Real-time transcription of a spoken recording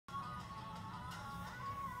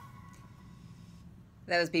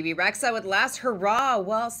That was BB Rexa with Last Hurrah.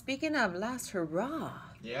 Well, speaking of Last Hurrah,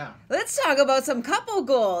 Yeah. let's talk about some couple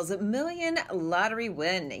goals. $1 million lottery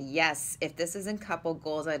win. Yes, if this isn't couple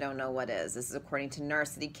goals, I don't know what is. This is according to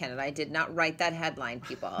Narcity Canada. I did not write that headline,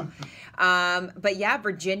 people. But yeah,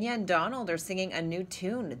 Virginia and Donald are singing a new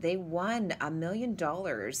tune. They won $1 million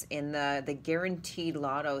in the guaranteed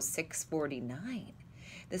Lotto 649.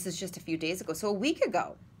 This is just a few days ago, so a week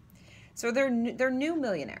ago. So they're new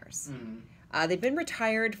millionaires. They've been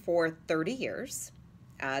retired for 30 years.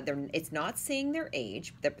 It's not saying their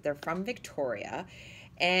age. They're from Victoria.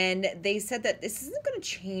 And they said that this isn't going to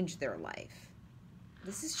change their life.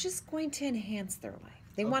 This is just going to enhance their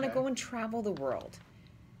life. They want to go and travel the world.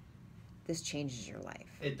 This changes your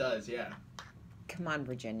life. It does, yeah. Come on,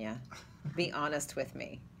 Virginia. Be honest with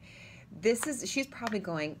me. She's probably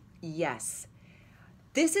going, yes.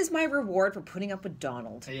 This is my reward for putting up with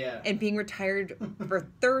Donald and being retired for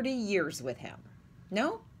 30 years with him.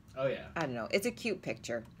 No? Oh, yeah. I don't know. It's a cute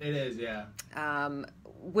picture. It is, yeah.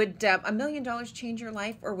 Would $1 million change your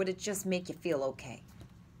life, or would it just make you feel okay?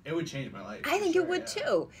 It would change my life. I think it would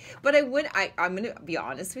too. But I'm going to be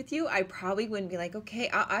honest with you. I probably wouldn't be like, okay,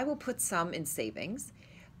 I will put some in savings.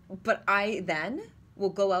 But I then will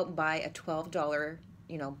go out and buy a $12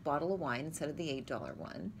 bottle of wine instead of the $8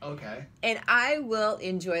 one. Okay. And I will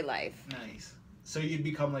enjoy life. Nice. So you'd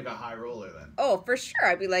become like a high roller then? Oh, for sure.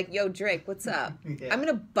 I'd be like, yo, Drake, what's up? Yeah. I'm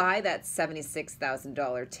going to buy that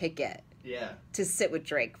 $76,000 ticket to sit with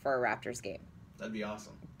Drake for a Raptors game. That'd be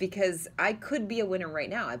awesome. Because I could be a winner right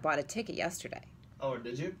now. I bought a ticket yesterday. Oh,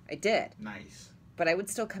 did you? I did. Nice. But I would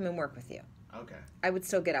still come and work with you. Okay. I would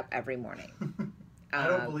still get up every morning. I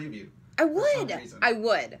don't believe you. I would. I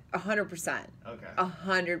would. 100%. Okay.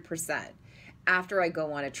 100%. After I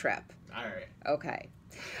go on a trip. All right. Okay.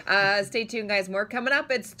 Stay tuned, guys. More coming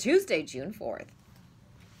up. It's Tuesday, June 4th.